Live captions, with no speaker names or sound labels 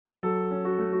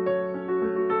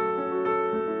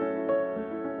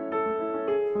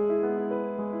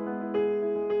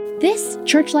This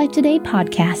Church Life Today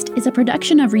podcast is a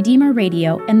production of Redeemer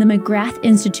Radio and the McGrath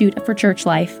Institute for Church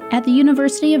Life at the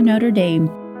University of Notre Dame,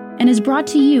 and is brought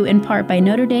to you in part by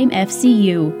Notre Dame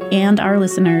FCU and our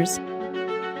listeners.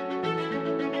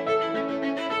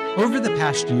 Over the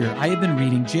past year, I have been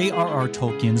reading J.R.R.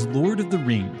 Tolkien's Lord of the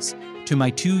Rings to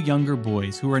my two younger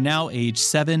boys, who are now aged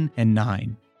 7 and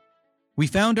 9. We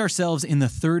found ourselves in the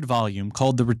third volume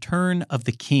called The Return of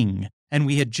the King, and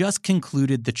we had just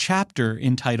concluded the chapter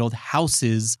entitled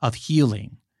Houses of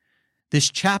Healing.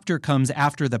 This chapter comes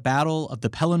after the Battle of the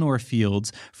Pelennor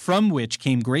Fields, from which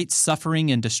came great suffering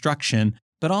and destruction,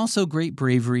 but also great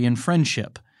bravery and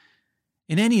friendship.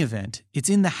 In any event, it's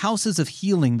in the houses of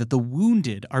healing that the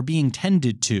wounded are being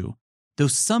tended to, though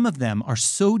some of them are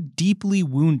so deeply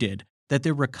wounded that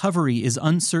their recovery is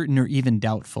uncertain or even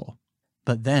doubtful.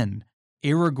 But then,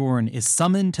 Aragorn is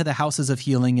summoned to the houses of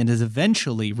healing and is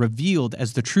eventually revealed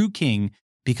as the true king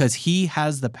because he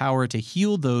has the power to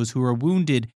heal those who are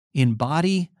wounded in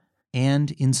body and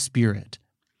in spirit.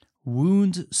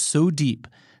 Wounds so deep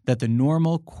that the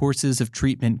normal courses of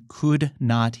treatment could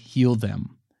not heal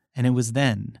them. And it was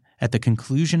then, at the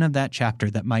conclusion of that chapter,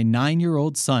 that my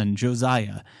 9-year-old son,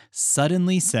 Josiah,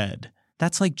 suddenly said,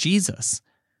 "That's like Jesus,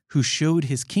 who showed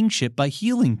his kingship by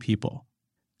healing people."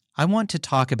 I want to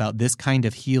talk about this kind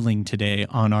of healing today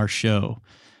on our show.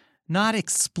 Not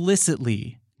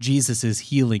explicitly Jesus'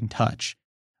 healing touch,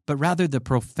 but rather the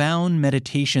profound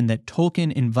meditation that Tolkien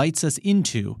invites us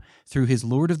into through his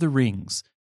Lord of the Rings,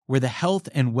 where the health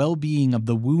and well-being of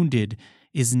the wounded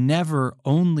is never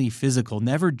only physical,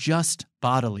 never just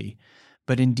bodily,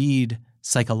 but indeed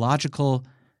psychological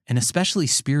and especially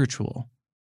spiritual.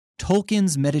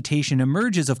 Tolkien's meditation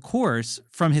emerges, of course,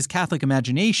 from his Catholic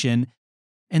imagination,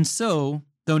 and so,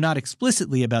 though not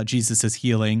explicitly about Jesus'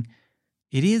 healing,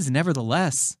 it is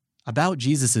nevertheless about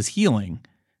Jesus' healing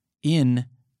in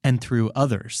and through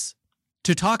others.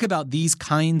 To talk about these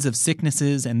kinds of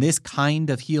sicknesses and this kind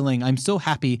of healing, I'm so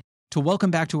happy to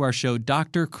welcome back to our show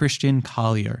Dr. Christian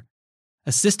Collier,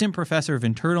 Assistant Professor of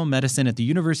Internal Medicine at the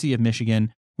University of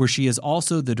Michigan, where she is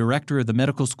also the director of the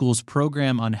medical school's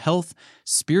program on health,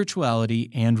 spirituality,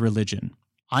 and religion.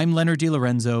 I'm Leonard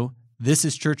DiLorenzo. This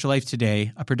is Church Life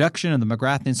Today, a production of the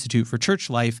McGrath Institute for Church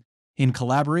Life in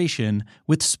collaboration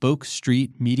with Spoke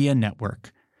Street Media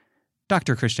Network.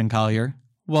 Dr. Christian Collier,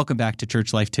 welcome back to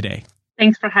Church Life Today.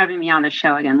 Thanks for having me on the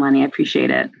show again, Lenny. I appreciate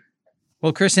it.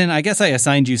 Well, Christian, I guess I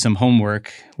assigned you some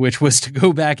homework, which was to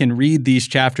go back and read these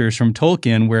chapters from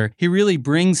Tolkien, where he really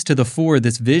brings to the fore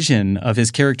this vision of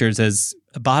his characters as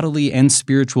bodily and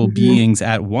spiritual beings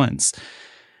at once.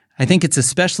 I think it's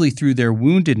especially through their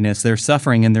woundedness, their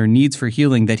suffering, and their needs for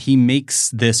healing that he makes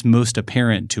this most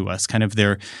apparent to us, kind of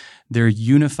their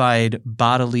unified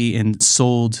bodily and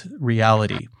souled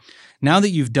reality. Now that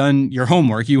you've done your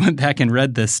homework, you went back and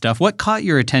read this stuff, what caught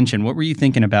your attention? What were you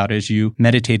thinking about as you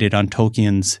meditated on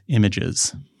Tolkien's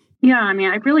images? Yeah,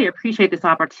 I really appreciate this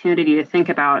opportunity to think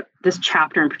about this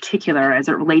chapter in particular as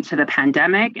it relates to the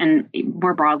pandemic and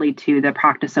more broadly to the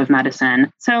practice of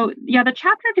medicine. So, yeah, the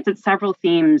chapter gets at several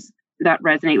themes that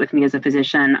resonate with me as a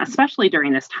physician, especially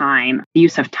during this time. The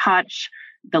use of touch,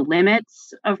 the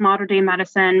limits of modern day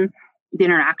medicine, the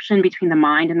interaction between the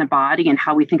mind and the body and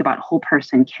how we think about whole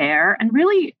person care, and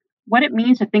really what it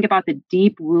means to think about the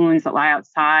deep wounds that lie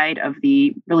outside of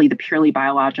the purely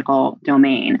biological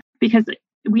domain. Because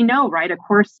we know, right, of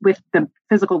course, with the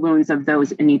physical wounds of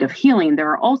those in need of healing,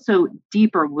 there are also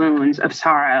deeper wounds of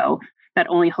sorrow that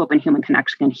only hope and human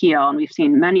connection can heal. And we've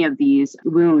seen many of these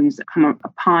wounds come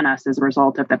upon us as a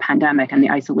result of the pandemic and the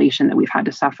isolation that we've had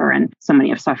to suffer. And so many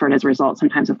have suffered as a result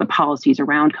sometimes of the policies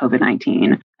around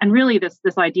COVID-19. And really this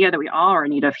idea that we all are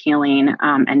in need of healing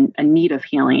and in need of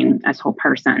healing as whole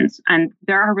persons. And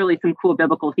there are really some cool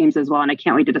biblical themes as well. And I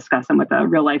can't wait to discuss them with a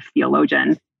real life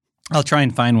theologian. I'll try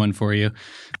and find one for you.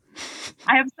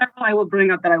 I have several I will bring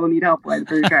up that I will need help with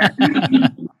for sure.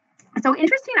 So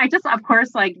interesting. I just, of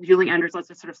course, like Julie Andrews, let's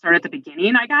just sort of start at the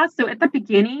beginning, I guess. So at the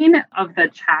beginning of the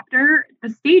chapter, the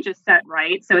stage is set,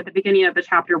 right? So at the beginning of the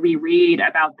chapter, we read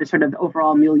about the sort of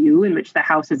overall milieu in which the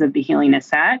houses of the healing is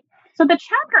set. So the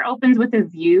chapter opens with a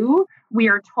view. We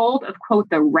are told of, quote,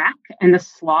 the wreck and the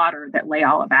slaughter that lay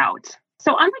all about.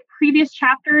 So unlike previous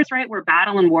chapters, right, where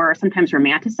battle and war are sometimes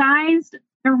romanticized,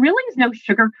 there really is no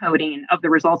sugarcoating of the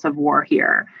results of war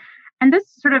here. And this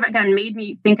sort of, again, made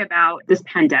me think about this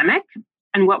pandemic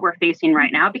and what we're facing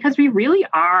right now, because we really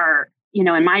are, in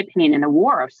my opinion, in a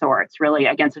war of sorts, really,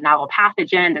 against a novel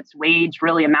pathogen that's waged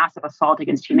really a massive assault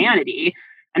against humanity.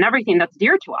 and everything that's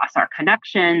dear to us, our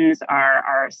connections,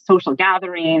 our social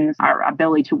gatherings, our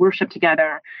ability to worship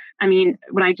together. I mean,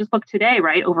 when I just looked today,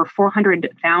 right, over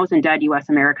 400,000 dead U.S.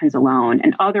 Americans alone,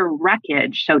 and other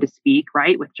wreckage, so to speak,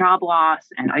 right, with job loss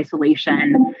and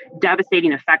isolation,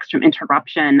 devastating effects from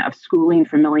interruption of schooling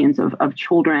for millions of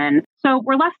children. So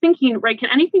we're left thinking, right, can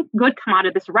anything good come out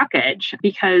of this wreckage?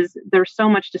 Because there's so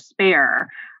much despair.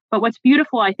 But what's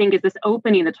beautiful, I think, is this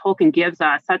opening that Tolkien gives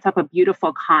us sets up a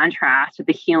beautiful contrast to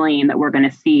the healing that we're going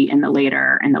to see in the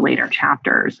later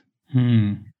chapters.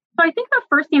 So I think the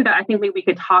first thing that I think we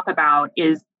could talk about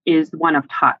is one of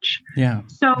touch. Yeah.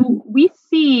 So we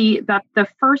see that the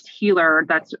first healer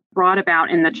that's brought about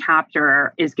in the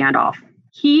chapter is Gandalf.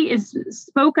 He is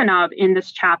spoken of in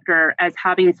this chapter as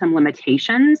having some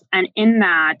limitations, and in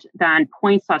that then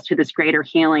points us to this greater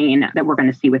healing that we're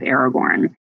going to see with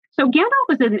Aragorn. So Gandalf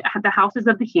was in the Houses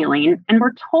of the Healing, and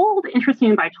we're told,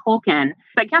 interestingly by Tolkien,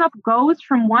 that Gandalf goes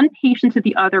from one patient to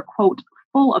the other, quote,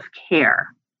 full of care.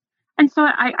 And so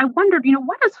I wondered,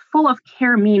 what does full of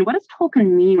care mean? What does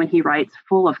Tolkien mean when he writes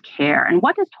full of care? And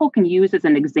what does Tolkien use as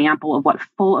an example of what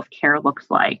full of care looks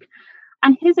like?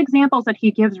 And his examples that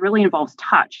he gives really involves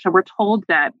touch. So we're told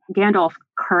that Gandalf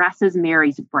caresses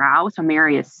Merry's brow. So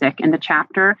Merry is sick in the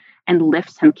chapter, and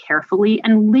lifts him carefully.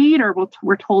 And later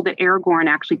we're told that Aragorn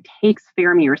actually takes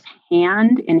Faramir's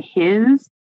hand in his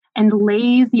and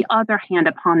lays the other hand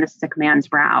upon the sick man's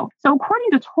brow. So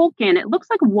according to Tolkien, it looks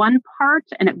like one part,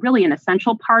 and it really an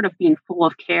essential part of being full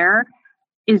of care,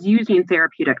 is using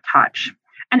therapeutic touch.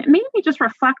 And it made me just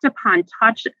reflect upon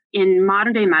touch in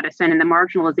modern day medicine and the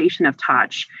marginalization of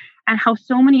touch, and how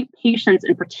so many patients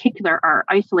in particular are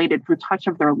isolated from touch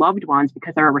of their loved ones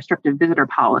because of a restrictive visitor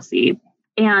policy.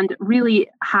 And really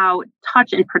how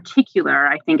touch in particular,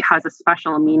 I think, has a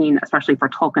special meaning, especially for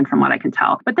Tolkien, from what I can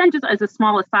tell. But then just as a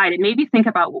small aside, it made me think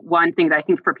about one thing that I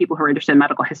think for people who are interested in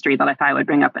medical history that I thought I would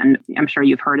bring up, and I'm sure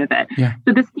you've heard of it. Yeah.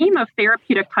 So this theme of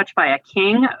therapeutic touch by a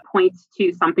king points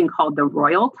to something called the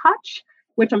royal touch,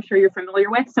 which I'm sure you're familiar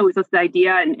with. So it was this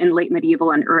idea in late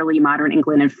medieval and early modern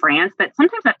England and France that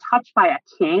sometimes that touch by a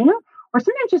king, or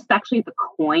sometimes just actually the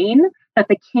coin that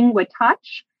the king would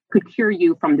touch, could cure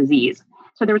you from disease.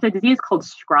 So there was a disease called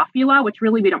scrofula, which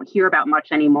really we don't hear about much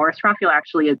anymore. Scrofula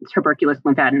actually is tuberculous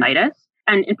lymphadenitis.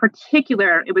 And in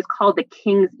particular, it was called the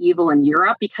king's evil in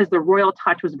Europe because the royal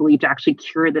touch was believed to actually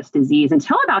cure this disease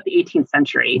until about the 18th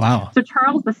century. Wow. So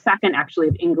Charles II, actually,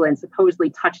 of England, supposedly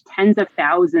touched tens of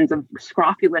thousands of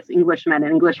scrofulous Englishmen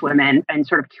and Englishwomen and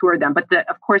sort of cured them. But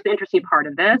of course, the interesting part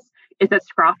of this is that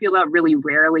scrofula really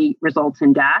rarely results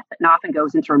in death and often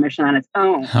goes into remission on its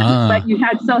own. But you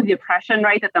had still the impression,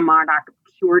 right, that the monarch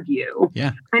cured you.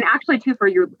 Yeah. And actually, too, for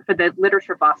the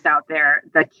literature buffs out there,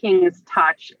 the king's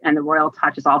touch and the royal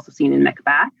touch is also seen in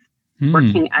Macbeth, where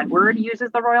King Edward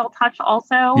uses the royal touch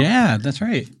also. Yeah, that's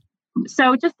right.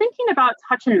 So just thinking about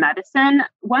touch in medicine,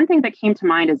 one thing that came to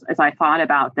mind as I thought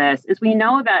about this is we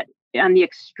know that on the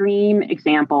extreme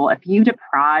example, if you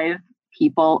deprive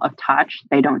people of touch,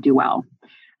 they don't do well.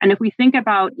 And if we think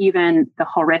about even the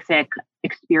horrific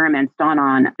experiments done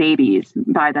on babies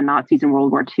by the Nazis in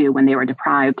World War II when they were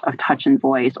deprived of touch and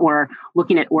voice, or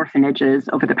looking at orphanages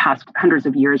over the past hundreds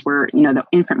of years where, the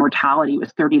infant mortality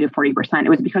was 30 to 40%, it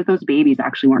was because those babies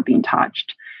actually weren't being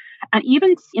touched. And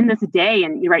even in this day,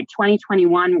 in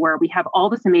 2021, where we have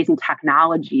all this amazing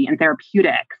technology and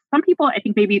therapeutics, some people, I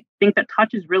think, maybe think that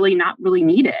touch is really not really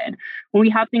needed. When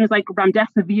we have things like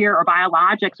remdesivir or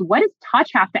biologics, what does touch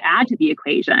have to add to the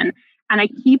equation? And I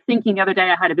keep thinking, the other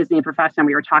day I had a visiting professor and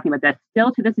we were talking about this.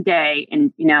 Still to this day,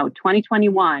 in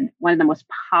 2021, one of the most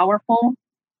powerful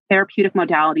therapeutic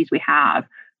modalities we have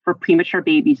for premature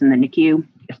babies in the NICU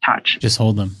is touch. Just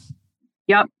hold them.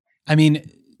 Yep. I mean,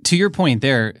 to your point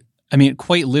there,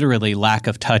 quite literally, lack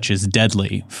of touch is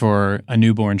deadly for a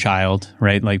newborn child,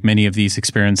 right? Like many of these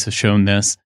experiments have shown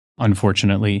this,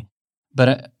 unfortunately.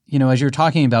 But, as you're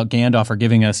talking about Gandalf, or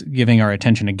giving our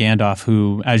attention to Gandalf,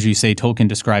 who, as you say, Tolkien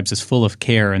describes as full of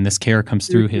care, and this care comes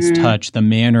through his touch, the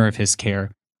manner of his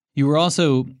care. You were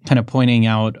also kind of pointing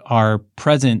out our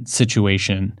present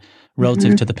situation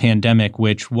relative to the pandemic,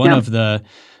 which one of the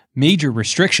major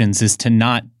restrictions is to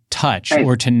not touch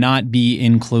or to not be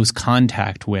in close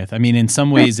contact with. In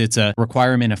some ways, it's a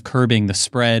requirement of curbing the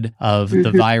spread of the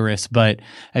virus. But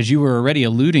as you were already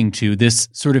alluding to, this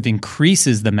sort of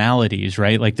increases the maladies,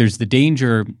 right? Like there's the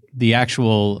danger, the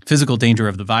actual physical danger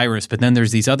of the virus, but then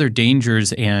there's these other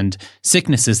dangers and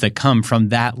sicknesses that come from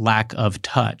that lack of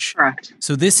touch. Correct.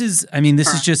 So this is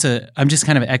just I'm just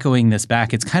kind of echoing this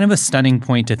back. It's kind of a stunning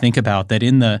point to think about that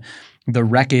in the the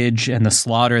wreckage and the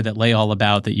slaughter that lay all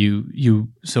about that you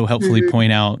so helpfully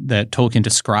point out that Tolkien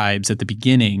describes at the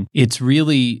beginning, it's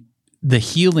really the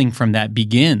healing from that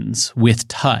begins with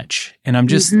touch. And I'm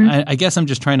just, I guess I'm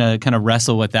just trying to kind of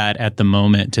wrestle with that at the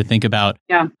moment to think about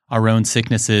our own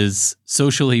sicknesses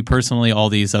socially, personally, all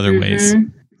these other ways.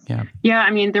 Yeah,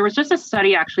 I mean, there was just a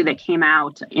study actually that came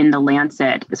out in the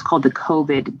Lancet. It's called the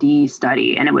COVID-D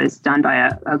study, and it was done by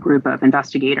a group of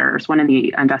investigators. One of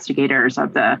the investigators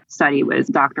of the study was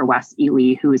Dr. Wes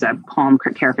Ely, who is a home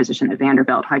care physician at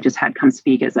Vanderbilt, who I just had come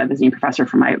speak as a visiting professor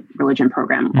for my religion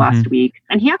program last week.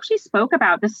 And he actually spoke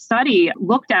about this study,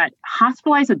 looked at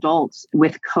hospitalized adults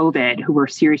with COVID who were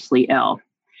seriously ill.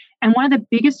 And one of the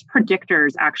biggest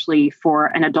predictors actually for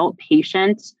an adult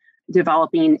patient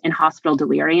developing in hospital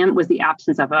delirium was the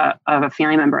absence of a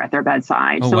family member at their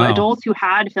bedside. Adults who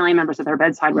had family members at their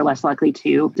bedside were less likely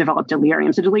to develop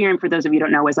delirium. So delirium, for those of you who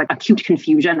don't know, is like acute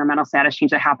confusion or mental status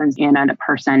change that happens in a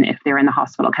person if they're in the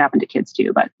hospital. It can happen to kids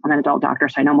too, but I'm an adult doctor,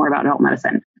 so I know more about adult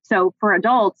medicine. So for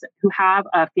adults who have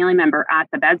a family member at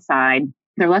the bedside,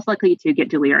 they're less likely to get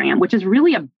delirium, which is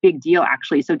really a big deal,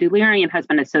 actually. So delirium has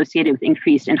been associated with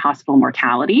increased in-hospital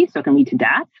mortality, so it can lead to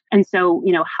death. And so,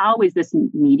 how is this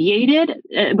mediated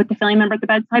with the family member at the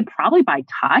bedside? Probably by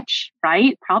touch,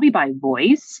 right? Probably by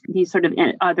voice, these sort of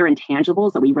other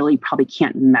intangibles that we really probably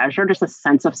can't measure, just a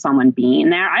sense of someone being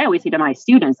there. I always say to my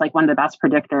students, like one of the best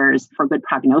predictors for good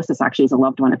prognosis actually is a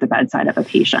loved one at the bedside of a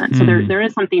patient. So there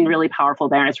is something really powerful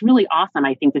there. And it's really awesome,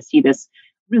 I think, to see this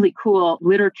really cool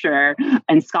literature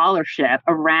and scholarship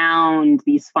around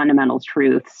these fundamental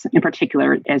truths, in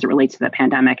particular as it relates to the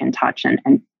pandemic and touch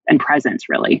and presence,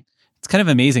 really. It's kind of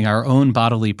amazing. Our own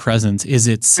bodily presence is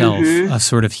itself a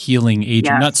sort of healing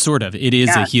agent. Not sort of, it is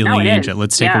a healing agent.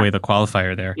 Let's take away the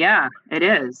qualifier there. Yeah, it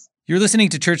is. You're listening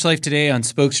to Church Life Today on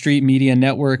Spoke Street Media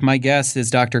Network. My guest is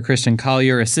Dr. Kristen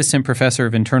Collier, Assistant Professor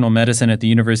of Internal Medicine at the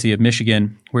University of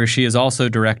Michigan, where she is also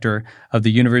Director of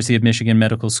the University of Michigan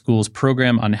Medical School's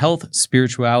Program on Health,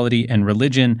 Spirituality, and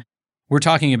Religion. We're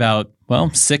talking about,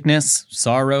 sickness,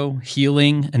 sorrow,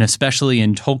 healing, and especially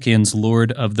in Tolkien's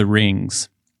Lord of the Rings.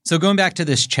 So going back to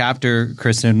this chapter,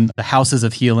 Kristen, The Houses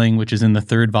of Healing, which is in the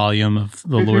third volume of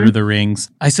The Lord of the Rings,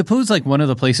 I suppose like one of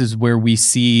the places where we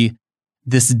see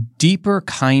this deeper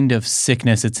kind of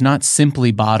sickness, it's not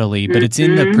simply bodily, but it's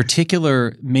in the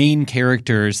particular main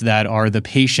characters that are the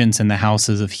patients in the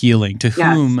Houses of Healing, to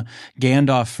whom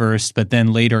Gandalf first, but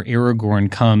then later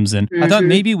Aragorn comes. And I thought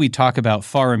maybe we'd talk about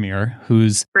Faramir,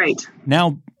 who's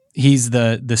now he's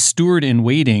the steward in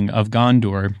waiting of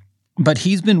Gondor, but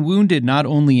he's been wounded not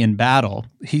only in battle,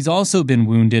 he's also been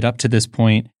wounded up to this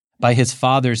point by his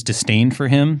father's disdain for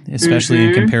him, especially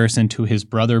in comparison to his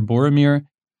brother Boromir.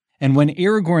 And when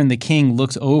Aragorn the king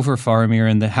looks over Faramir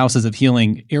in the Houses of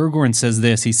Healing, Aragorn says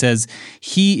this. He says,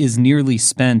 "He is nearly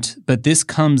spent, but this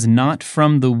comes not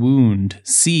from the wound.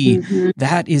 See,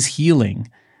 that is healing."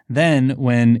 Then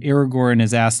when Aragorn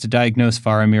is asked to diagnose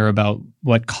Faramir about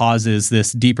what causes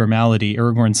this deeper malady,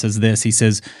 Aragorn says this. He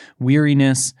says,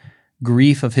 "Weariness,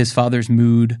 grief of his father's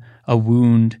mood, a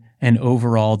wound, and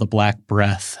overall the black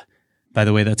breath." By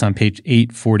the way, that's on page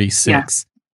 846.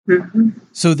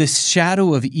 So this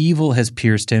shadow of evil has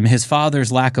pierced him. His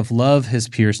father's lack of love has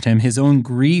pierced him. His own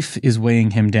grief is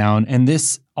weighing him down. And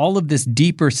all of this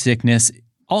deeper sickness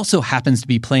also happens to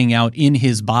be playing out in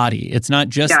his body. It's not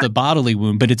just the bodily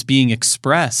wound, but it's being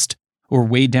expressed or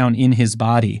weighed down in his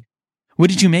body. What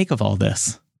did you make of all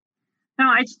this? No,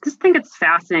 I just think it's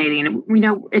fascinating.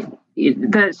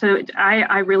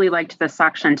 I really liked this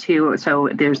section too. So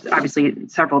there's obviously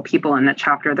several people in the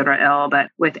chapter that are ill,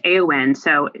 but with Éowyn,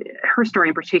 so her story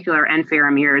in particular and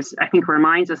Faramir's, I think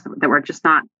reminds us that we're just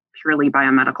not purely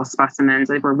biomedical specimens.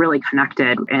 We're really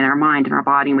connected in our mind and our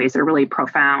body in ways that are really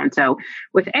profound. So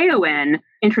with Éowyn,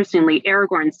 interestingly,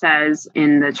 Aragorn says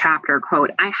in the chapter,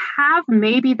 quote, "I have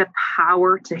maybe the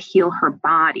power to heal her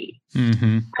body,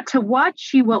 but to what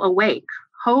she will awake,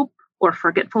 hope or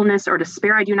forgetfulness or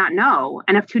despair, I do not know.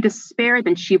 And if to despair,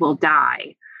 then she will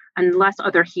die, unless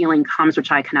other healing comes,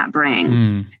 which I cannot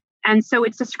bring." And so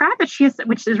it's described that she has,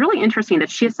 which is really interesting, that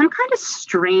she has some kind of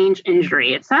strange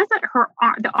injury. It says that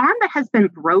the arm that has been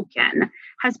broken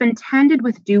has been tended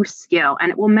with due skill,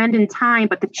 and it will mend in time,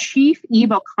 but the chief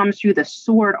evil comes through the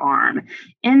sword arm,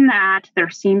 in that there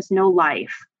seems no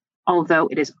life, although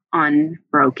it is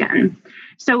unbroken.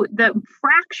 So the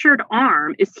fractured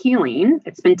arm is healing.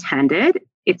 It's been tended,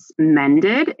 it's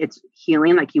mended, it's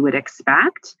healing like you would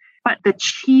expect. But the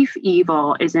chief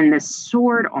evil is in this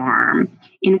sword arm,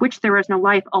 in which there is no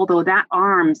life, although that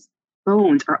arm's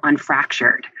bones are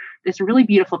unfractured. This really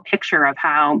beautiful picture of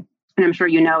how, and I'm sure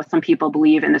you know, some people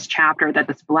believe in this chapter that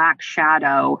this black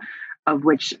shadow of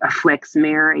which afflicts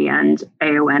Mary and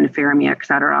Eowyn, Faramir,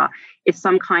 etc., is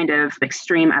some kind of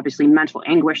extreme, obviously, mental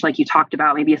anguish, like you talked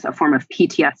about. Maybe it's a form of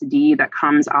PTSD that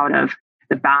comes out of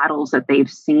the battles that they've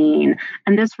seen.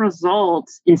 And this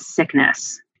results in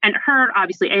sickness. And her,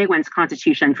 obviously, Eowyn's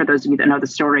constitution, for those of you that know the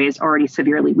story, is already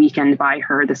severely weakened by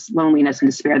her, this loneliness and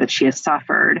despair that she has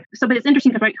suffered. So, but it's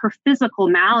interesting because, right, her physical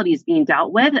malady is being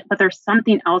dealt with, but there's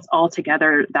something else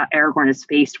altogether that Aragorn is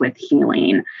faced with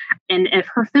healing. And if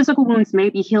her physical wounds may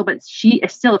be healed, but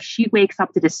if she wakes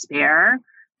up to despair,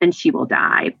 then she will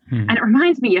die. And it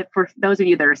reminds me, for those of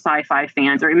you that are sci-fi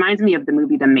fans, it reminds me of the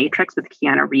movie The Matrix with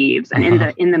Keanu Reeves. And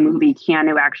in the movie,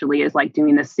 Keanu actually is like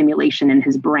doing this simulation in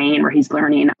his brain where he's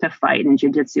learning to fight in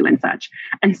jiu-jitsu and such.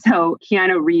 And so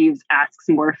Keanu Reeves asks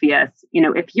Morpheus,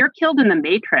 if you're killed in the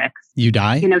Matrix, you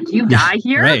die? Do you die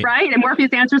here? Right. And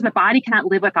Morpheus answers, the body cannot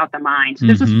live without the mind. So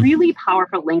there's this really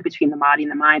powerful link between the body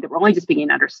and the mind that we're only just beginning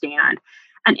to understand.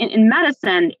 And in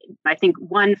medicine, I think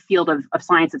one field of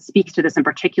science that speaks to this in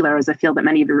particular is a field that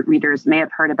many of your readers may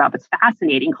have heard about, but it's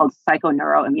fascinating, called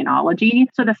psychoneuroimmunology.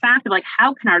 So the fact of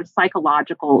how can our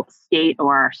psychological state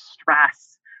or our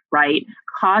stress, right,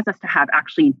 cause us to have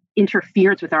actually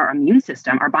interference with our immune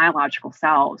system, our biological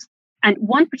selves. And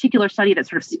one particular study that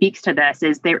sort of speaks to this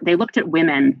is they looked at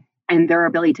women and their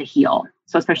ability to heal.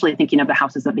 So especially thinking of the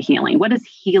houses of the healing. What does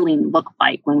healing look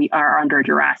like when we are under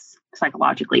duress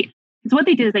psychologically? So what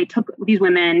they did is they took these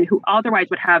women who otherwise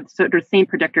would have sort of same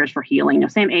predictors for healing,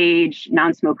 same age,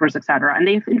 non-smokers, et cetera, and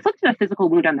they inflicted a physical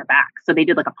wound on their back. So they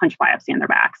did like a punch biopsy on their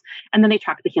backs, and then they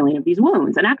tracked the healing of these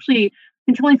wounds. And actually,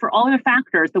 controlling for all other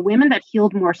factors, the women that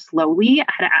healed more slowly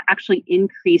had actually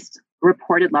increased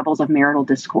reported levels of marital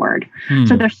discord.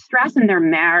 So their stress in their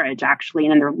marriage actually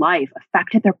and in their life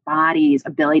affected their body's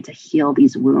ability to heal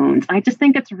these wounds. I just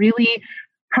think it's really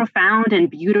profound and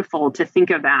beautiful to think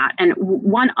of that. And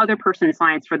one other person in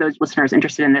science, for those listeners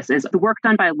interested in this, is the work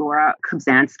done by Laura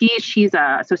Kubzansky. She's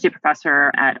an associate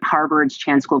professor at Harvard's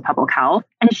Chan School of Public Health.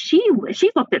 And she's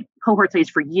looked at cohort studies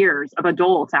for years of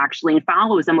adults actually and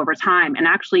follows them over time. And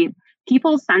actually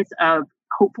people's sense of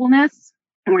hopefulness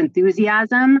or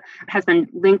enthusiasm has been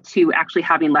linked to actually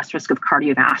having less risk of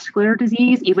cardiovascular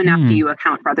disease, even after you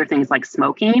account for other things like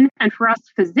smoking. And for us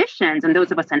physicians and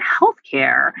those of us in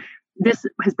healthcare, this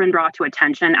has been brought to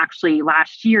attention. Actually,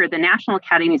 last year, the National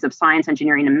Academies of Science,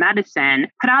 Engineering, and Medicine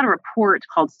put out a report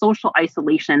called Social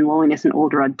Isolation, Loneliness in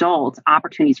Older Adults,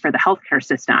 Opportunities for the Healthcare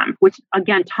System, which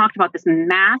again talked about this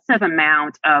massive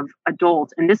amount of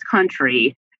adults in this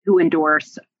country who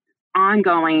endorse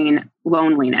ongoing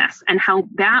loneliness and how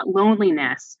that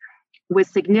loneliness was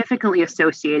significantly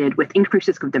associated with increased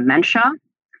risk of dementia,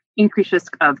 increased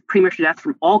risk of premature death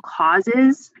from all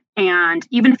causes, and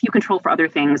even if you control for other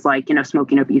things like,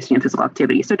 smoking, obesity, and physical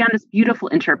activity. So again, this beautiful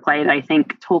interplay that I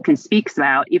think Tolkien speaks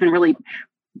about, even really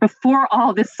before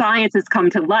all this science has come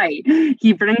to light,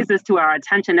 he brings this to our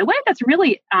attention in a way that's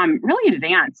really, really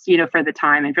advanced, for the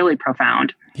time and really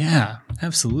profound. Yeah,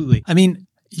 absolutely. I mean,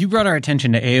 you brought our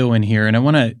attention to Eowyn here, and I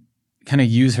want to kind of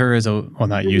use her as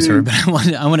not use her, but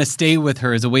I want to stay with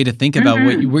her as a way to think about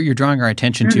what you're drawing our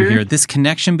attention to here. This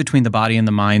connection between the body and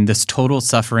the mind, this total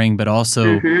suffering, but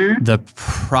also the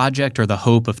project or the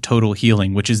hope of total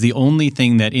healing, which is the only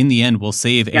thing that in the end will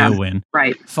save Eowyn.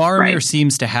 Right. Faramir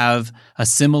seems to have a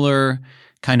similar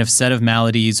kind of set of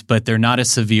maladies, but they're not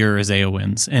as severe as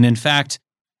Eowyn's. And in fact,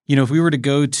 if we were to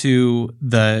go to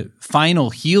the final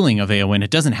healing of Eowyn,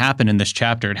 it doesn't happen in this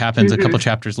chapter. It happens a couple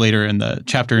chapters later in the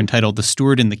chapter entitled The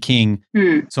Steward and the King.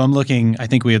 So I'm looking, I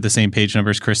think we have the same page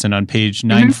numbers, Kristen, on page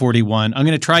 941. I'm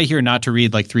going to try here not to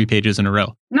read like 3 pages in a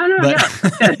row. No,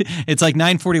 It's like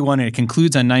 941 and it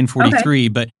concludes on 943. Okay.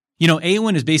 But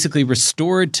Eowyn is basically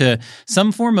restored to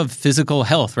some form of physical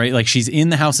health, right? Like she's in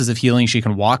the houses of healing. She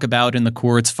can walk about in the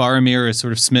courts. Faramir is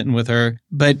sort of smitten with her.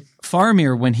 But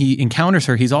Faramir, when he encounters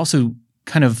her, he's also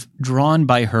kind of drawn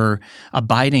by her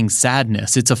abiding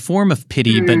sadness. It's a form of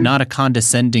pity, but not a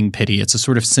condescending pity. It's a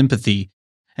sort of sympathy.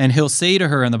 And he'll say to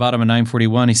her in the bottom of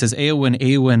 941, he says, Eowyn,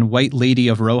 Eowyn, white lady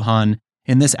of Rohan,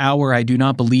 in this hour I do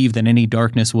not believe that any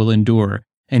darkness will endure.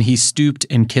 And he stooped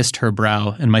and kissed her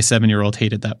brow, and my 7-year-old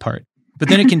hated that part. But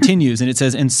then it continues, and it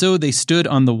says, and so they stood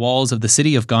on the walls of the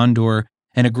city of Gondor,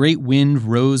 and a great wind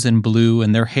rose and blew,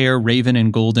 and their hair, raven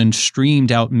and golden,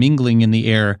 streamed out mingling in the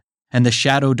air, and the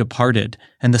shadow departed,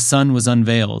 and the sun was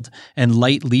unveiled, and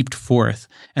light leaped forth,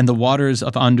 and the waters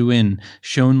of Anduin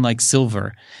shone like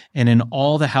silver, and in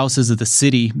all the houses of the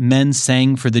city men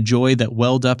sang for the joy that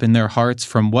welled up in their hearts,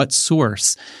 from what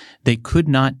source they could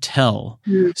not tell.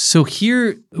 So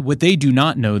here, what they do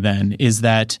not know then is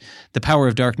that the power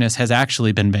of darkness has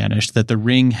actually been banished, that the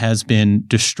ring has been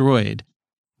destroyed.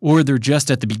 or they're just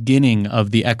at the beginning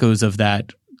of the echoes of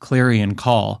that clarion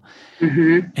call.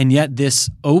 And yet this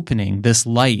opening, this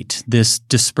light, this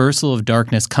dispersal of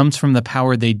darkness comes from the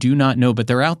power they do not know, but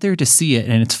they're out there to see it.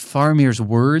 And it's Faramir's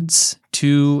words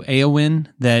to Éowyn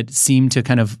that seem to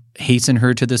kind of hasten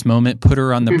her to this moment, put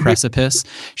her on the precipice.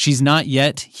 She's not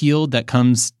yet healed. That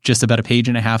comes just about a page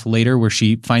and a half later where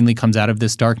she finally comes out of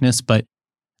this darkness. But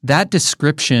that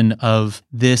description of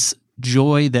this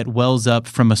joy that wells up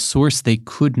from a source they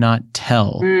could not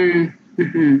tell.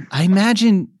 I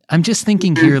imagine, I'm just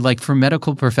thinking here, like for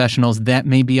medical professionals, that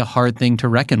may be a hard thing to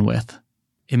reckon with.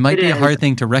 It might be a hard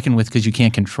thing to reckon with because you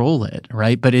can't control it,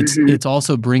 right? But it's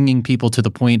also bringing people to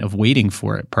the point of waiting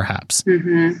for it, perhaps.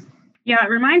 Yeah, it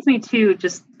reminds me too,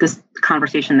 just this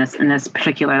conversation in this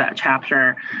particular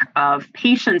chapter of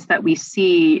patients that we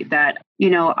see that,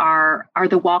 are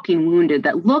the walking wounded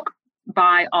that look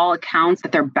by all accounts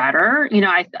that they're better.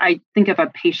 I think of a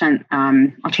patient,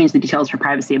 I'll change the details for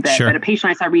privacy a bit, but a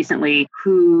patient I saw recently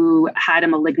who had a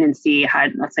malignancy,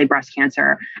 had, let's say, breast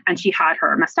cancer, and she had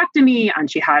her mastectomy and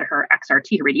she had her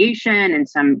XRT radiation and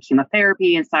some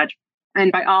chemotherapy and such.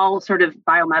 And by all sort of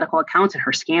biomedical accounts and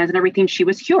her scans and everything, she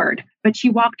was cured. But she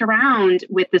walked around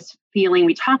with this feeling,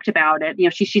 we talked about it,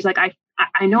 she's like,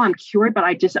 I know I'm cured, but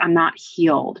I'm not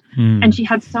healed. And she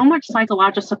had so much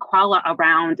psychological sequelae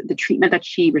around the treatment that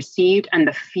she received and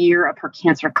the fear of her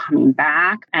cancer coming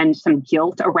back and some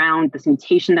guilt around this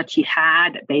mutation that she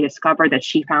had. They discovered that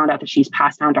she found out that she's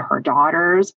passed down to her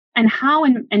daughters. And how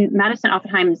in medicine,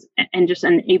 oftentimes,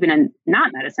 and even in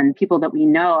not medicine, people that we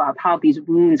know of, how these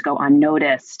wounds go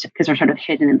unnoticed because they're sort of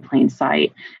hidden in plain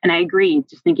sight. And I agree,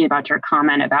 just thinking about your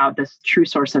comment about this true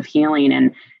source of healing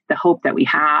and the hope that we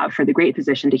have for the great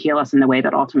physician to heal us in the way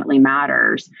that ultimately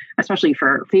matters, especially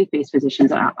for faith-based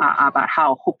physicians, about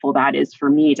how hopeful that is for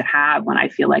me to have when I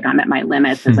feel like I'm at my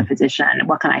limits as a physician.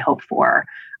 What can I hope for?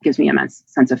 Gives me an immense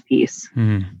sense of peace.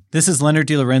 This is Leonard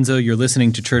DiLorenzo. You're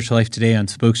listening to Church Life Today on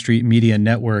Spoke Street Media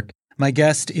Network. My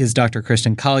guest is Dr.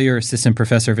 Kristen Collier, Assistant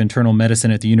Professor of Internal Medicine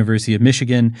at the University of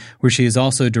Michigan, where she is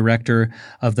also Director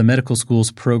of the Medical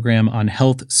School's program on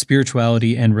health,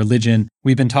 spirituality, and religion.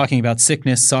 We've been talking about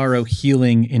sickness, sorrow,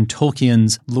 healing in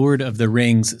Tolkien's Lord of the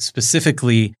Rings,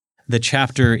 specifically the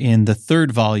chapter in the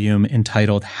third volume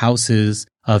entitled Houses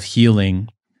of Healing.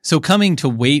 So coming to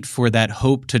wait for that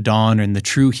hope to dawn and the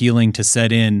true healing to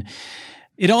set in,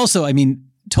 it also,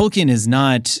 Tolkien is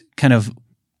not kind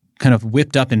of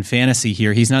whipped up in fantasy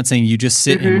here. He's not saying you just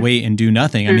sit and wait and do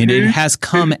nothing. It has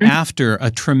come after a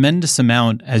tremendous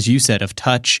amount, as you said, of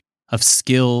touch, of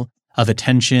skill, of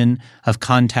attention, of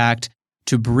contact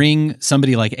to bring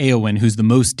somebody like Éowyn, who's the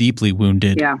most deeply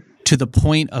wounded, to the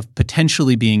point of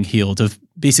potentially being healed, of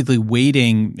basically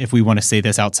waiting, if we want to say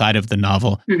this outside of the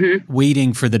novel,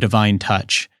 waiting for the divine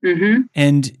touch.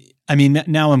 And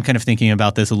now I'm kind of thinking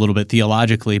about this a little bit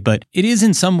theologically, but it is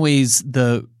in some ways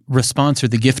the response or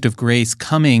the gift of grace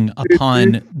coming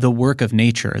upon the work of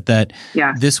nature, that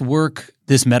this work,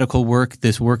 this medical work,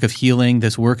 this work of healing,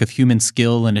 this work of human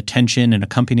skill and attention and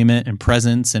accompaniment and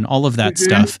presence and all of that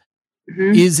stuff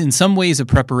is in some ways a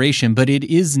preparation, but it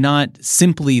is not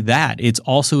simply that. It's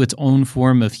also its own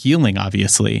form of healing,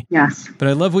 obviously. Yes. But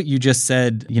I love what you just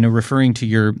said, referring to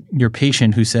your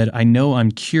patient who said, I know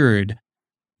I'm cured,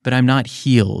 but I'm not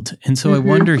healed. And so I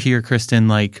wonder here,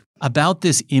 Kristen, about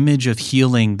this image of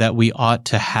healing that we ought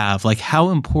to have. How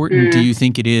important do you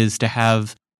think it is to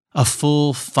have a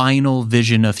full, final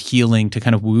vision of healing to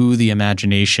kind of woo the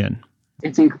imagination?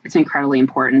 It's incredibly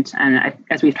important. And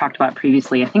as we've talked about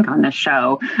previously, I think on this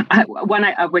show, one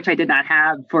of which I did not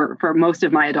have for most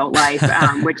of my adult life,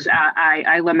 which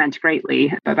I lament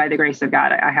greatly, but by the grace of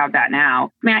God, I have that now.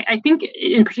 I think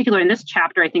in particular in this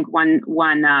chapter, I think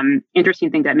one interesting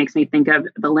thing that makes me think of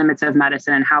the limits of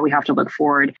medicine and how we have to look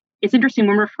forward. It's interesting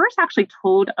when we're first actually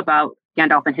told about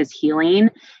Gandalf and his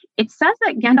healing, it says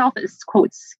that Gandalf is,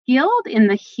 quote, skilled in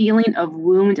the healing of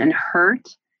wound and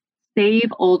hurt,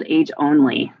 save old age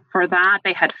only. For that,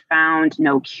 they had found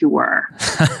no cure.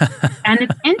 And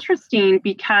it's interesting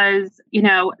because,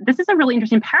 this is a really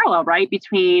interesting parallel, right,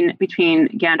 between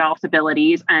Gandalf's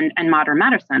abilities and modern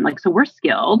medicine. So we're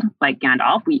skilled, like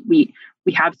Gandalf.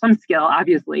 We have some skill,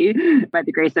 obviously, by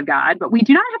the grace of God, but we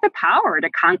do not have the power to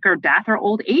conquer death or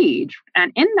old age.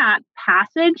 And in that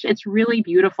passage, it's really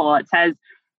beautiful. It says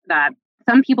that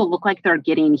some people look like they're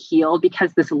getting healed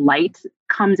because this light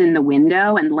comes in the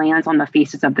window and lands on the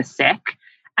faces of the sick.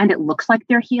 And it looks like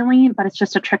they're healing, but it's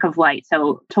just a trick of light.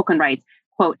 So Tolkien writes,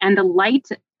 quote, and the light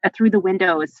through the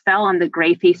windows fell on the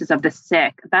gray faces of the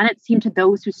sick. Then it seemed to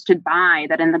those who stood by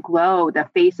that in the glow, the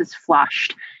faces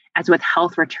flushed as with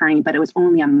health returning, but it was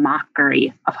only a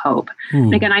mockery of hope.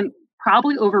 And again,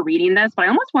 probably overreading this, but I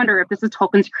almost wonder if this is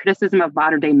Tolkien's criticism of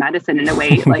modern day medicine in a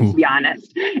way, like, to be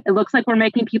honest. It looks like we're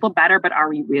making people better, but are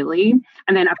we really?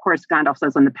 And then, of course, Gandalf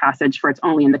says in the passage, for it's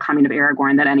only in the coming of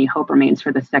Aragorn that any hope remains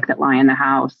for the sick that lie in the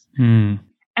house. And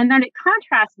then it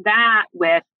contrasts that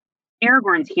with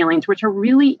Aragorn's healings, which are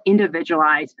really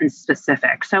individualized and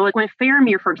specific. So like when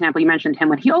Faramir, for example, you mentioned him,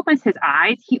 when he opens his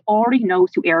eyes, he already knows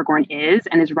who Aragorn is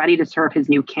and is ready to serve his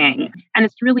new king. And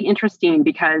it's really interesting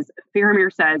because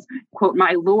Faramir says, quote,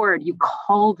 "My lord, you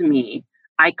called me,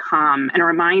 I come." And it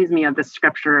reminds me of the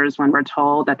scriptures when we're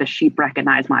told that the sheep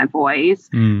recognize my voice.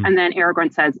 And then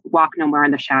Aragorn says, "Walk no more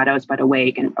in the shadows, but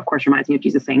awake." And of course, reminds me of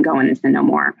Jesus saying, "Go and sin no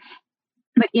more."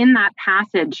 But in that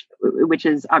passage, which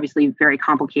is obviously very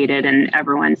complicated and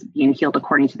everyone's being healed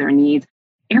according to their needs,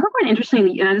 Aragorn,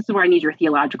 interestingly, and this is where I need your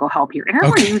theological help here,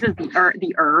 Aragorn uses the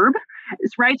herb,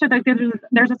 right? So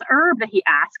there's this herb that he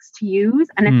asks to use,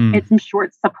 and it's in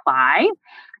short supply,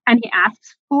 and he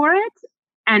asks for it,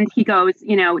 and he goes,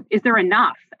 is there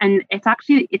enough? And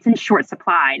it's in short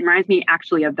supply. It reminds me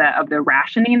actually of the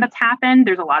rationing that's happened.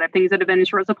 There's a lot of things that have been in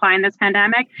short supply in this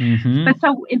pandemic. But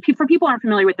so for people who aren't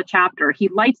familiar with the chapter, he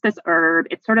lights this herb.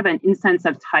 It's sort of an incense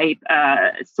of type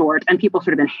sort, and people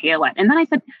sort of inhale it. And then I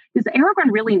said, does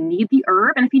Aragorn really need the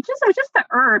herb? And if it was just the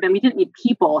herb and we didn't need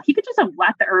people, he could just have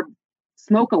let the herb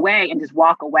smoke away and just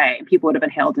walk away and people would have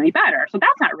inhaled any better. So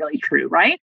that's not really true,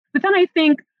 right? But then I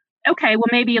think, okay, well,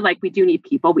 maybe like we do need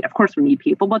people. Of course we need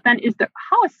people, but then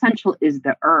how essential is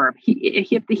the herb?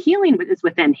 If the healing is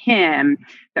within him,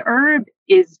 the herb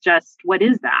is just, what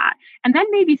is that? And then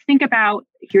maybe think about,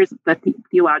 here's the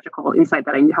theological insight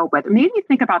that I need help with. Maybe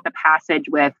think about the passage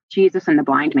with Jesus and the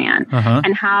blind man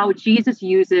and how Jesus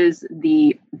uses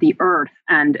the earth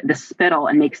and the spittle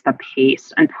and makes the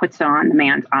paste and puts it on the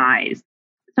man's eyes.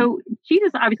 So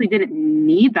Jesus obviously didn't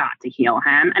need that to heal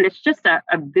him. And it's just a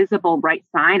visible right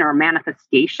sign or a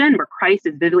manifestation where Christ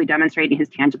is vividly demonstrating his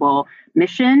tangible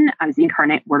mission as the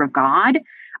incarnate word of God.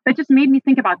 But it just made me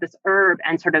think about this herb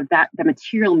and sort of the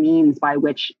material means by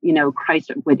which,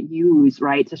 Christ would use,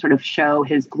 right, to sort of show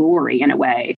his glory in a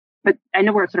way. But I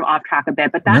know we're sort of off track a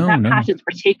bit, but that passage in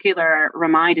particular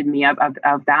reminded me of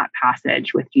that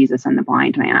passage with Jesus and the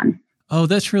blind man. Oh,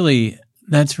 that's really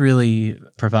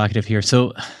provocative here.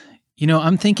 So,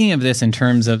 I'm thinking of this in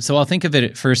terms of, so I'll think of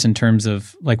it first in terms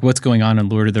of like what's going on in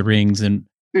Lord of the Rings. And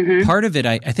part of it,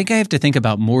 I think I have to think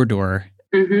about Mordor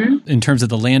in terms of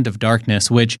the land of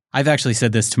darkness, which I've actually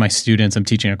said this to my students. I'm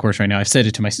teaching a course right now. I've said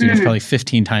it to my students probably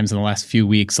 15 times in the last few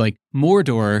weeks. Like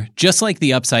Mordor, just like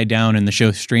the Upside Down in the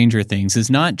show Stranger Things, is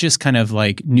not just kind of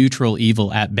like neutral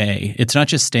evil at bay. It's not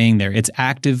just staying there. It's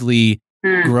actively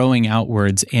growing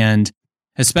outwards. And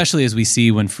especially as we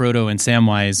see when Frodo and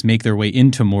Samwise make their way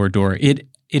into Mordor,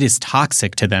 it is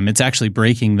toxic to them. It's actually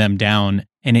breaking them down,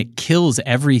 and it kills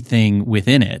everything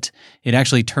within it. It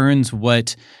actually turns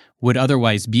what would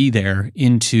otherwise be there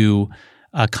into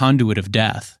a conduit of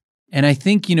death. And I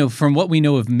think, from what we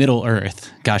know of Middle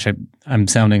Earth, gosh, I'm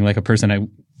sounding like a person I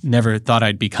never thought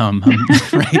I'd become,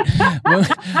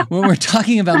 right? When we're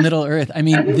talking about Middle Earth, I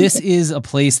mean, this is a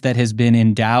place that has been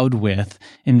endowed with,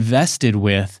 invested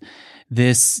with,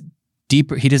 this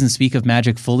deeper, he doesn't speak of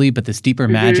magic fully, but this deeper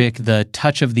magic, the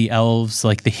touch of the elves,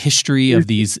 like the history of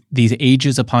these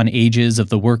ages upon ages of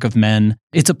the work of men.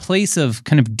 It's a place of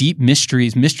kind of deep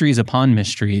mysteries upon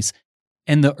mysteries.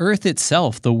 And the earth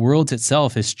itself, the world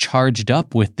itself is charged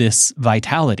up with this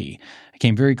vitality. I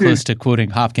came very close to quoting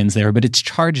Hopkins there, but it's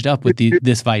charged up with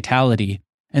this vitality.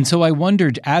 And so I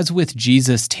wondered, as with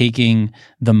Jesus taking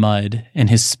the mud and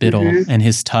his spittle and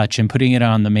his touch and putting it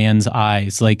on the man's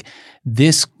eyes, like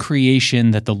this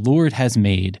creation that the Lord has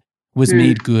made was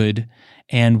made good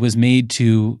and was made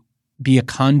to be a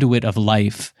conduit of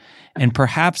life. And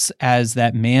perhaps as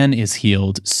that man is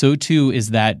healed, so too is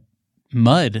that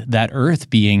mud, that earth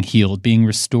being healed, being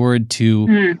restored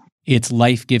to its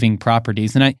life-giving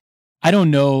properties. And I don't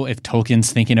know if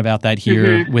Tolkien's thinking about that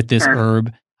here with this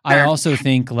herb. I also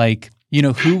think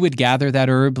who would gather that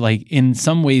herb? Like in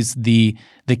some ways, the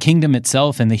kingdom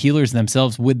itself and the healers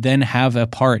themselves would then have a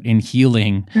part in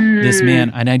healing this man.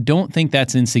 And I don't think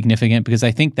that's insignificant because I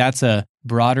think that's a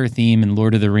broader theme in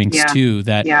Lord of the Rings too,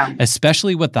 that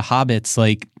especially with the hobbits,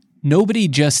 like nobody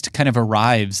just kind of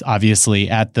arrives, obviously,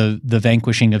 at the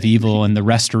vanquishing of evil and the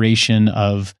restoration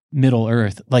of Middle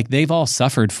Earth. Like they've all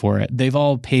suffered for it. They've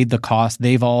all paid the cost.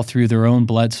 They've all, through their own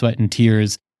blood, sweat, and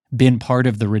tears, been part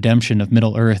of the redemption of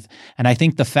Middle Earth. And I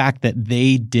think the fact that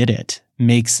they did it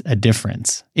makes a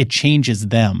difference. It changes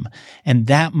them. And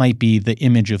that might be the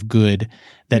image of good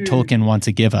that Tolkien wants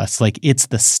to give us. Like it's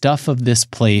the stuff of this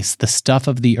place, the stuff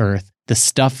of the earth, the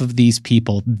stuff of these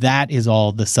people. That is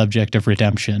all the subject of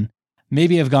redemption.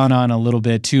 maybe I've gone on a little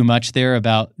bit too much there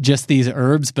about just these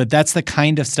herbs, but that's the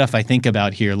kind of stuff I think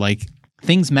about here. Like,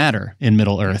 things matter in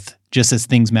Middle Earth, just as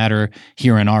things matter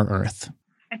here in our Earth.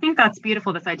 I think that's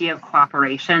beautiful, this idea of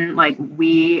cooperation. Like,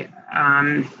 we,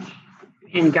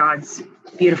 in God's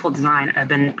beautiful design, have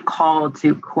been called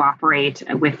to cooperate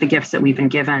with the gifts that we've been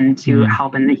given to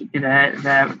help in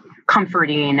the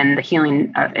comforting and the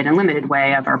healing in a limited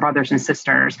way of our brothers and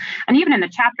sisters. And even in the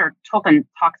chapter, Tolkien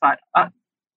talks about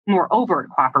more overt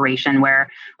cooperation, where,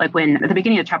 like, when at the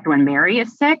beginning of the chapter, when Merry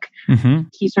is sick,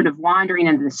 he's sort of wandering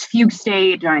into this fugue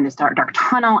state during this dark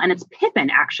tunnel, and it's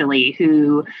Pippin actually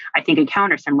who I think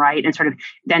encounters him, right, and sort of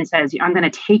then says, I'm going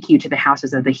to take you to the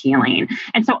houses of the healing.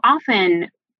 And so often,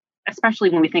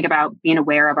 especially when we think about being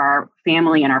aware of our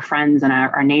family and our friends and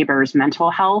our neighbors'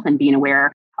 mental health, and being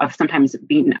aware of sometimes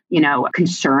being,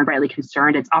 rightly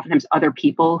concerned, it's oftentimes other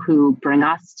people who bring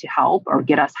us to help or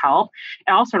get us help.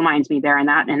 It also reminds me there in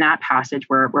that passage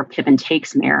where Pippin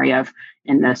takes Merry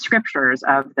in the scriptures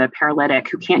of the paralytic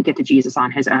who can't get to Jesus on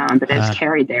his own, but is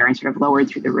carried there and sort of lowered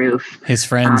through the roof. His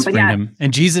friends bring him.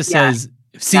 And Jesus says,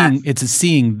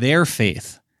 seeing their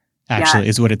faith, actually,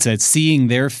 is what it says. Seeing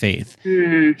their faith,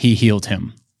 he healed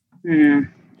him.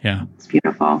 Yeah. It's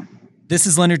beautiful. This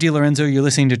is Leonard DiLorenzo. You're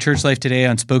listening to Church Life Today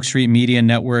on Spoke Street Media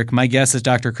Network. My guest is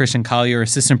Dr. Christian Collier,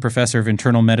 Assistant Professor of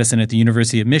Internal Medicine at the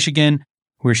University of Michigan,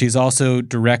 where she's also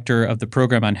Director of the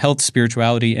Program on Health,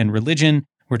 Spirituality, and Religion.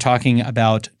 We're talking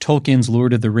about Tolkien's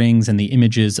Lord of the Rings and the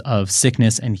images of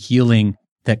sickness and healing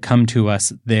that come to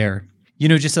us there.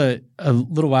 Just a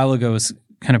little while ago, I was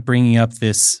kind of bringing up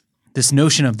this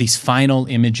notion of these final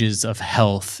images of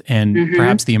health and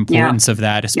perhaps the importance of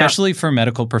that, especially for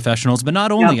medical professionals. But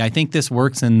not only, I think this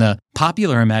works in the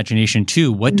popular imagination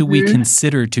too. What do we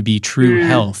consider to be true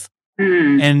health?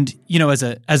 And, as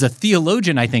a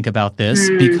theologian, I think about this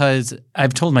because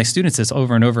I've told my students this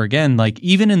over and over again, like,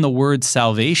 even in the word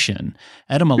salvation,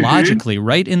 etymologically,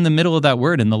 right in the middle of that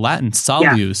word in the Latin,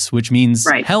 salus, which means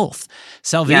health.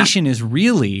 Salvation is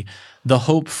really the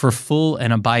hope for full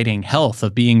and abiding health,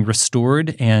 of being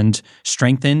restored and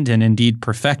strengthened and indeed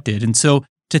perfected. And so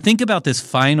to think about this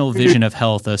final vision of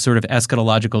health, a sort of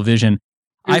eschatological vision,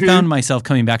 I found myself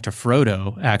coming back to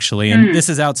Frodo, actually, and this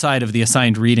is outside of the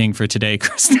assigned reading for today,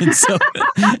 Kristen. So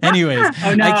anyways,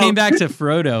 I came back to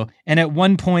Frodo, and at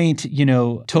one point,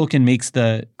 Tolkien makes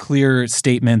the clear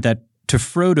statement that to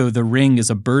Frodo, the ring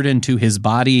is a burden to his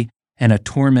body and a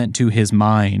torment to his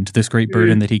mind, this great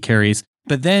burden that he carries.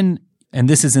 But then, and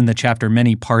this is in the chapter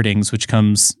Many Partings, which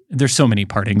comes, there's so many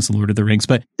partings in Lord of the Rings,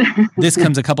 but this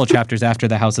comes a couple chapters after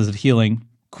the Houses of Healing.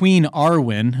 Queen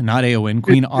Arwen, not Éowyn,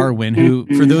 Queen Arwen, who,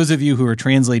 for those of you who are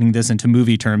translating this into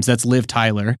movie terms, that's Liv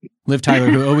Tyler. Liv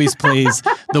Tyler, who always plays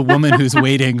the woman who's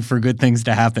waiting for good things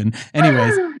to happen.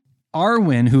 Anyways,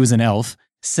 Arwen, who is an elf,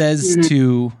 says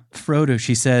to Frodo,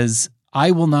 she says,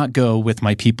 I will not go with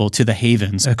my people to the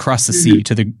havens across the sea,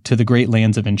 to the great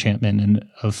lands of enchantment and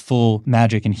of full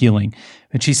magic and healing.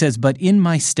 And she says, but in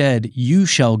my stead, you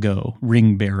shall go,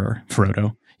 ring bearer,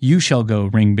 Frodo. You shall go,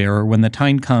 ring bearer, when the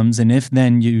time comes, and if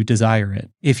then you desire it.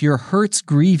 If your hurts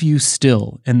grieve you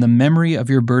still, and the memory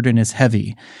of your burden is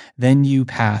heavy, then you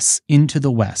pass into the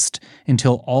west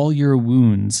until all your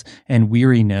wounds and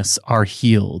weariness are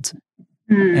healed.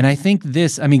 And I think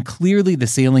clearly the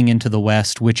sailing into the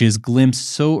West, which is glimpsed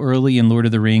so early in Lord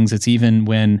of the Rings, it's even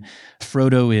when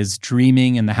Frodo is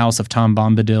dreaming in the house of Tom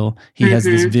Bombadil, he has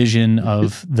this vision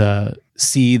of the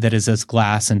sea that is as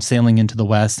glass and sailing into the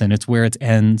West, and it's where it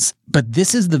ends. But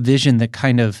this is the vision that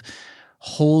kind of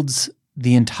holds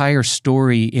the entire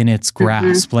story in its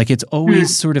grasp. Like, it's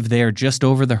always sort of there just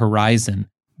over the horizon.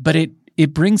 But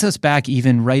it brings us back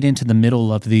even right into the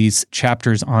middle of these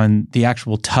chapters on the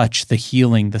actual touch, the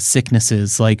healing, the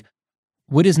sicknesses. Like,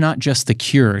 what is not just the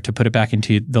cure, to put it back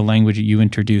into the language that you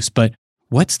introduced, but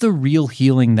what's the real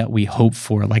healing that we hope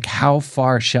for? Like, how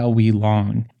far shall we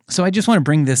long? So I just want to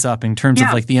bring this up in terms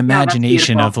of like the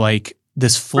imagination of like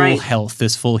this full health,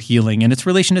 this full healing, and its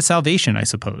relation to salvation, I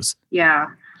suppose. Yeah.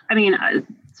 I mean,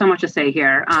 so much to say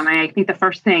here. I think the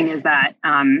first thing is that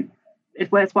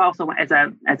it's also as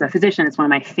a physician, it's one of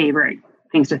my favorite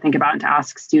things to think about and to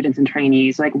ask students and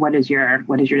trainees, like, what is your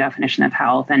definition of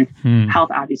health? And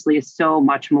health obviously is so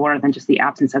much more than just the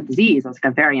absence of disease. It's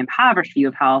like a very impoverished view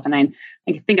of health. And I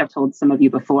think I've told some of you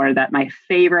before that my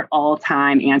favorite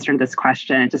all-time answer to this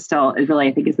question, I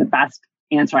think is the best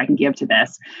answer I can give to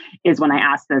this, is when I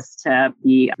asked this to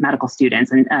the medical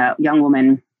students, and a young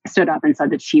woman stood up and said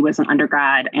that she was an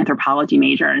undergrad anthropology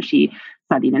major, and she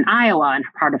studied in Iowa, and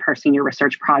part of her senior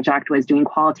research project was doing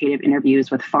qualitative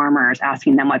interviews with farmers,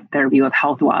 asking them what their view of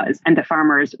health was. And the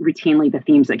farmers routinely, the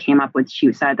themes that came up with,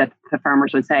 she said that the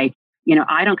farmers would say,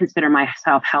 I don't consider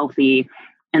myself healthy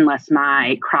unless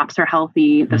my crops are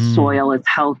healthy, the soil is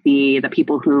healthy, the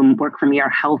people who work for me are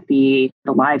healthy,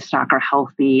 the livestock are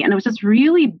healthy. And it was this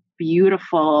really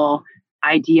beautiful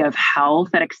idea of health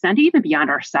that extended even beyond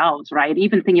ourselves, right?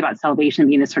 Even thinking about salvation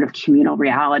being this sort of communal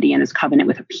reality and this covenant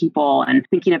with the people, and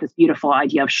thinking of this beautiful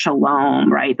idea of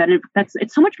shalom, right?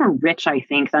 It's so much more rich, I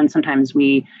think, than sometimes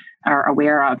we are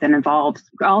aware of, that involves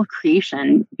all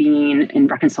creation being in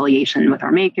reconciliation with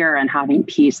our Maker and having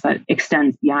peace that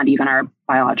extends beyond even our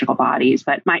biological bodies.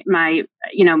 But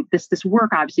this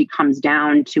work obviously comes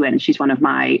down to it, and she's one of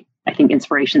my, I think,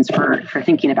 inspirations for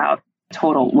thinking about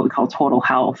what we call total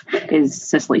health, is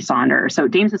Cicely Saunders. So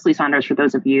Dame Cicely Saunders, for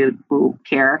those of you who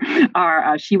care,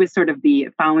 she was sort of the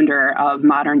founder of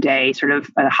modern day sort of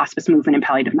hospice movement in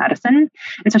palliative medicine.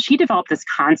 And so she developed this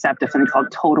concept of something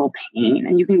called total pain.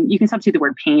 And you can substitute the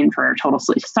word pain for total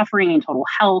suffering and total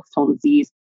health, total disease.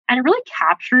 And it really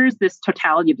captures this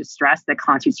totality of distress that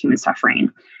constitutes human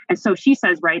suffering. And so she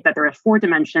says, right, that there are 4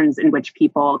 dimensions in which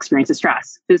people experience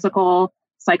distress: physical,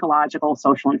 psychological,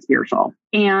 social, and spiritual.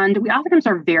 And we oftentimes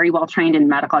are very well trained in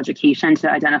medical education to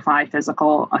identify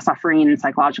physical suffering and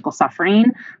psychological suffering.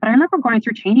 But I remember going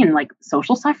through training like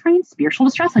social suffering, spiritual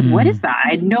distress. Like, what is that?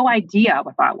 I had no idea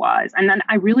what that was. And then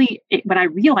when I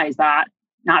realized that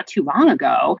not too long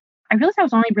ago, I realized I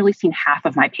was only really seeing half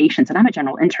of my patients, and I'm a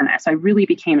general internist. So I really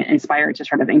became inspired to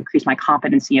sort of increase my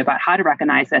competency about how to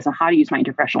recognize this and how to use my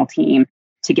interprofessional team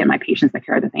to get my patients the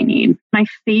care that they need. My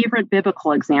favorite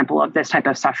biblical example of this type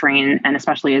of suffering, and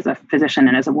especially as a physician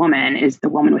and as a woman, is the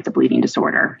woman with the bleeding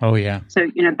disorder. Oh, yeah. So,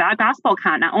 that gospel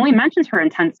account not only mentions her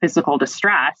intense physical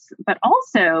distress, but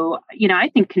also, I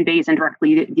think conveys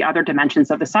indirectly the other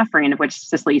dimensions of the suffering, of which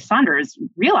Cicely Saunders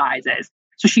realizes.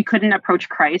 So she couldn't approach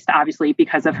Christ, obviously,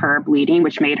 because of her bleeding,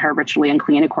 which made her ritually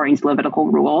unclean according to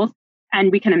Levitical rules.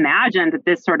 And we can imagine that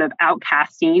this sort of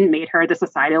outcasting made her the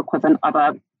societal equivalent of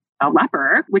a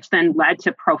leper, which then led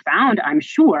to profound, I'm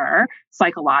sure,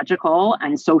 psychological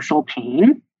and social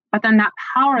pain. But then that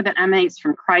power that emanates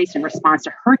from Christ in response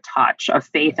to her touch of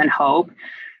faith and hope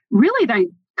really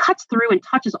then cuts through and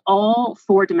touches all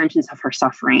 4 dimensions of her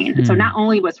suffering. And so not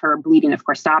only was her bleeding, of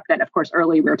course, stopped, that, of course,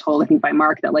 early we were told, I think by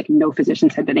Mark, that no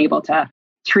physicians had been able to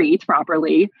treat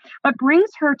properly, but brings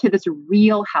her to this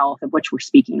real health of which we're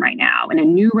speaking right now, in a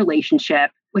new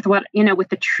relationship with with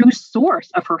the true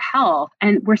source of her health.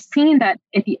 And we're seeing that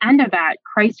at the end of that,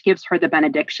 Christ gives her the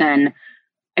benediction.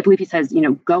 I believe he says,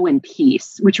 go in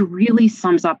peace, which really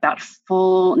sums up that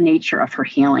full nature of her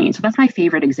healing. So that's my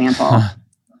favorite example.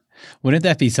 Wouldn't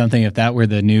that be something if that were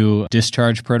the new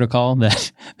discharge protocol,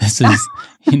 that this is,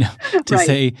 to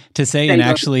right. say and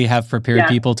actually have prepared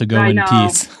people to go in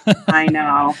peace? I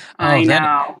know. I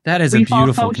know. That is a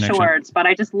beautiful connection. Short, but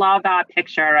I just love that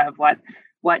picture of what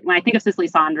when I think of Cicely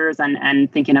Saunders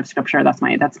and thinking of scripture, that's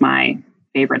my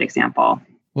favorite example.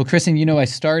 Well, Kristen,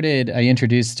 I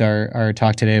introduced our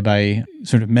talk today by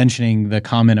sort of mentioning the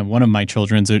comment of one of my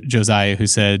children, Josiah, who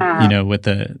said, with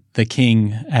the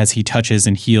king, as he touches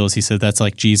and heals, he said that's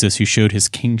like Jesus who showed his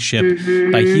kingship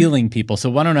by healing people. So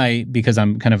why don't I, because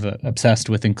I'm kind of obsessed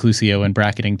with inclusio and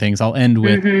bracketing things, I'll end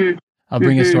with, I'll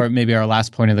bring us to maybe our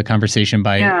last point of the conversation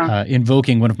by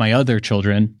invoking one of my other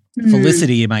children,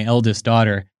 Felicity, my eldest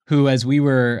daughter, who, as we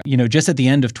were, just at the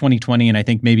end of 2020, and I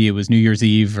think maybe it was New Year's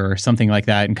Eve or something like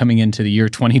that, and coming into the year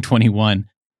 2021,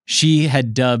 she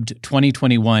had dubbed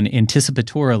 2021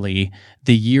 anticipatorily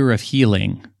the year of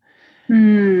healing.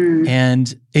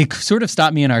 And it sort of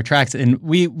stopped me in our tracks. And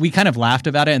we kind of laughed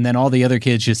about it, and then all the other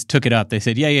kids just took it up. They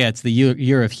said, yeah, it's the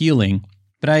year of healing.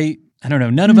 But I don't know,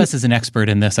 none of us is an expert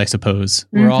in this, I suppose.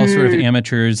 We're all sort of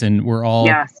amateurs, and we're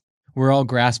all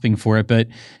grasping for it. But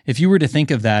if you were to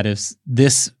think of that as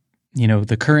this,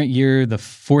 the current year, the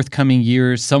forthcoming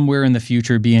year, somewhere in the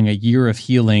future being a year of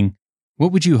healing,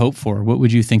 what would you hope for? What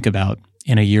would you think about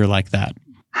in a year like that?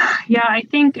 Yeah, I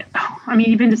think,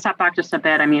 even to step back just a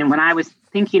bit, when I was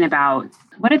thinking about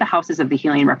what do the houses of the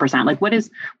healing represent? Like, what does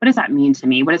that mean to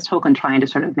me? What is Tolkien trying to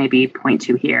sort of maybe point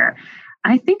to here?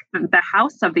 I think the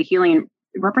house of the healing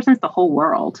represents the whole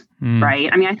world, right?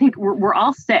 I think we're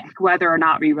all sick, whether or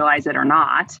not we realize it or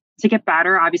not. To get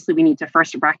better, obviously, we need to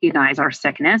first recognize our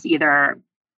sickness, either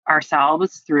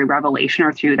ourselves through revelation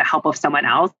or through the help of someone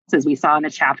else, as we saw in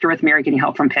the chapter with Mary getting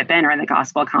help from Pippin, or in the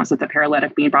gospel accounts with the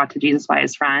paralytic being brought to Jesus by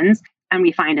his friends. And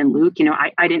we find in Luke,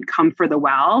 I didn't come for the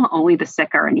well, only the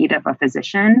sick are in need of a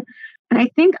physician. And I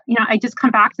think, I just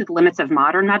come back to the limits of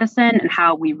modern medicine and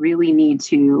how we really need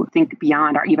to think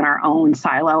beyond even our own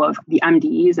silo of the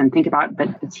MDs and think about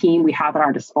the team we have at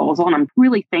our disposal. And I'm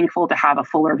really thankful to have a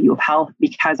fuller view of health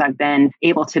because I've been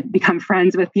able to become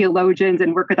friends with theologians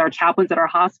and work with our chaplains at our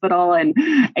hospital and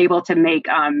able to make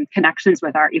connections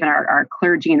with our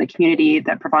clergy in the community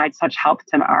that provide such help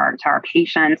to our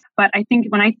patients. But I think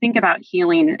when I think about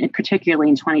healing, and particularly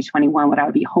in 2021, what I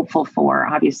would be hopeful for,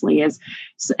 obviously, is,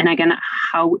 and again,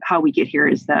 how we get here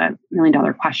is the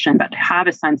million-dollar question, but to have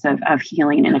a sense of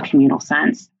healing in a communal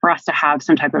sense, for us to have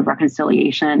some type of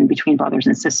reconciliation between brothers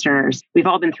and sisters. We've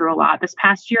all been through a lot this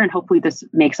past year, and hopefully this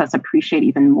makes us appreciate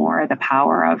even more the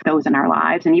power of those in our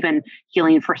lives, and even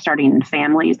healing for starting in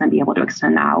families and be able to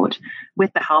extend out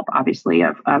with the help, obviously,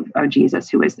 of Jesus,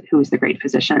 who is the great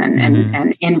physician,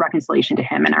 and in reconciliation to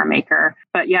him and our Maker.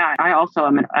 But yeah, I also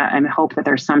am hope that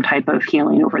there's some type of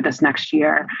healing over this next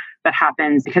year that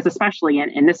happens, because especially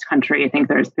in this country, I think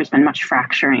there's been much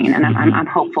fracturing, and I'm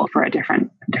hopeful for a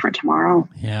different tomorrow.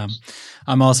 Yeah.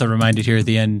 I'm also reminded here at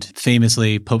the end,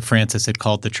 famously, Pope Francis had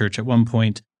called the church at one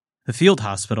point the field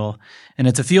hospital. And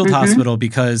it's a field hospital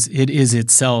because it is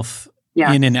itself,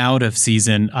 in and out of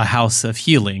season, a house of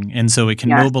healing. And so it can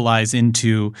mobilize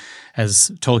into,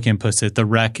 as Tolkien puts it, the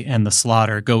wreck and the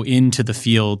slaughter, go into the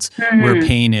fields where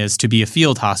pain is, to be a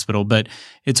field hospital. But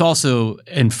it's also,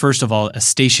 and first of all, a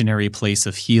stationary place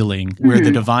of healing where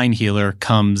the divine healer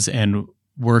comes and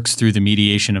works through the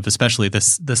mediation of especially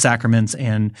the sacraments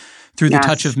and through the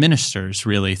touch of ministers,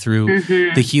 really, through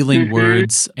the healing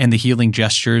words and the healing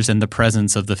gestures and the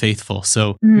presence of the faithful.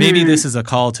 So maybe this is a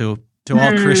call to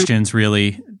all Christians,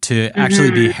 really, to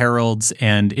actually be heralds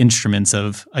and instruments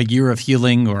of a year of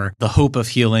healing or the hope of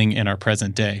healing in our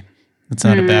present day. It's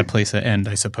not a bad place to end,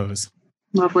 I suppose.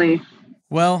 Lovely.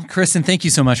 Well, Kristen, thank you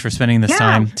so much for spending this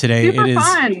time today. Super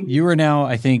fun. You are now,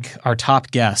 I think, our top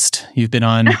guest. You've been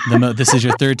on this is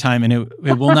your third time, and it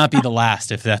will not be the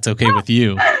last, if that's okay with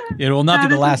you. It will not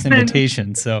be the last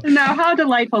invitation. So no, how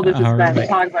delightful this has been to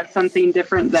talk about something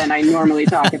different than I normally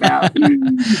talk about.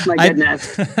 My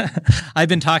goodness. I've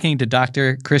been talking to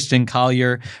Dr. Kristen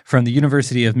Collier from the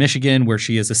University of Michigan, where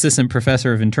she is assistant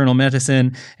professor of internal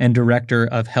medicine and director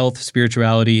of health,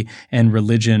 spirituality, and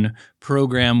religion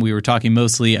program. We were talking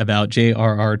mostly about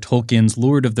J.R.R. Tolkien's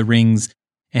Lord of the Rings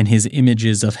and his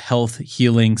images of health,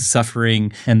 healing,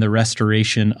 suffering, and the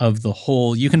restoration of the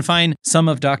whole. You can find some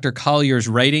of Dr. Collier's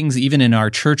writings even in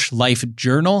our Church Life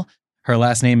Journal. Her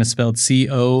last name is spelled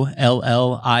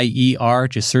Collier.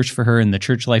 Just search for her in the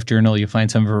Church Life Journal. You'll find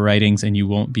some of her writings, and you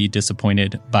won't be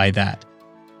disappointed by that.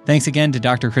 Thanks again to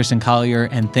Dr. Kristen Collier,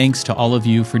 and thanks to all of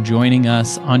you for joining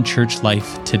us on Church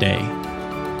Life Today.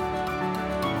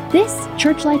 This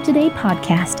Church Life Today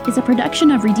podcast is a production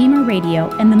of Redeemer Radio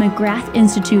and the McGrath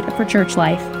Institute for Church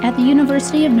Life at the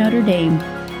University of Notre Dame,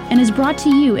 and is brought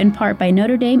to you in part by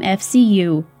Notre Dame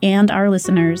FCU and our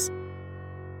listeners.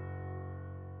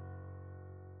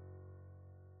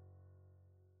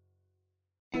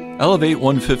 Elevate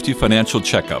 150 Financial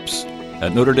Checkups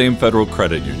at Notre Dame Federal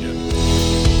Credit Union.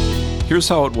 Here's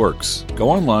how it works. Go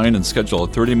online and schedule a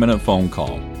 30-minute phone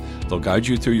call. They'll guide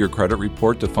you through your credit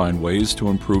report to find ways to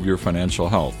improve your financial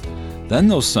health. Then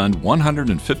they'll send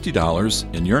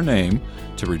 $150 in your name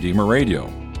to Redeemer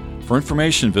Radio. For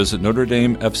information, visit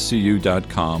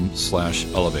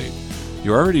NotreDameFCU.com/elevate.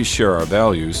 You already share our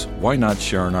values. Why not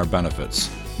share in our benefits?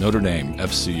 Notre Dame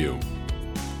FCU.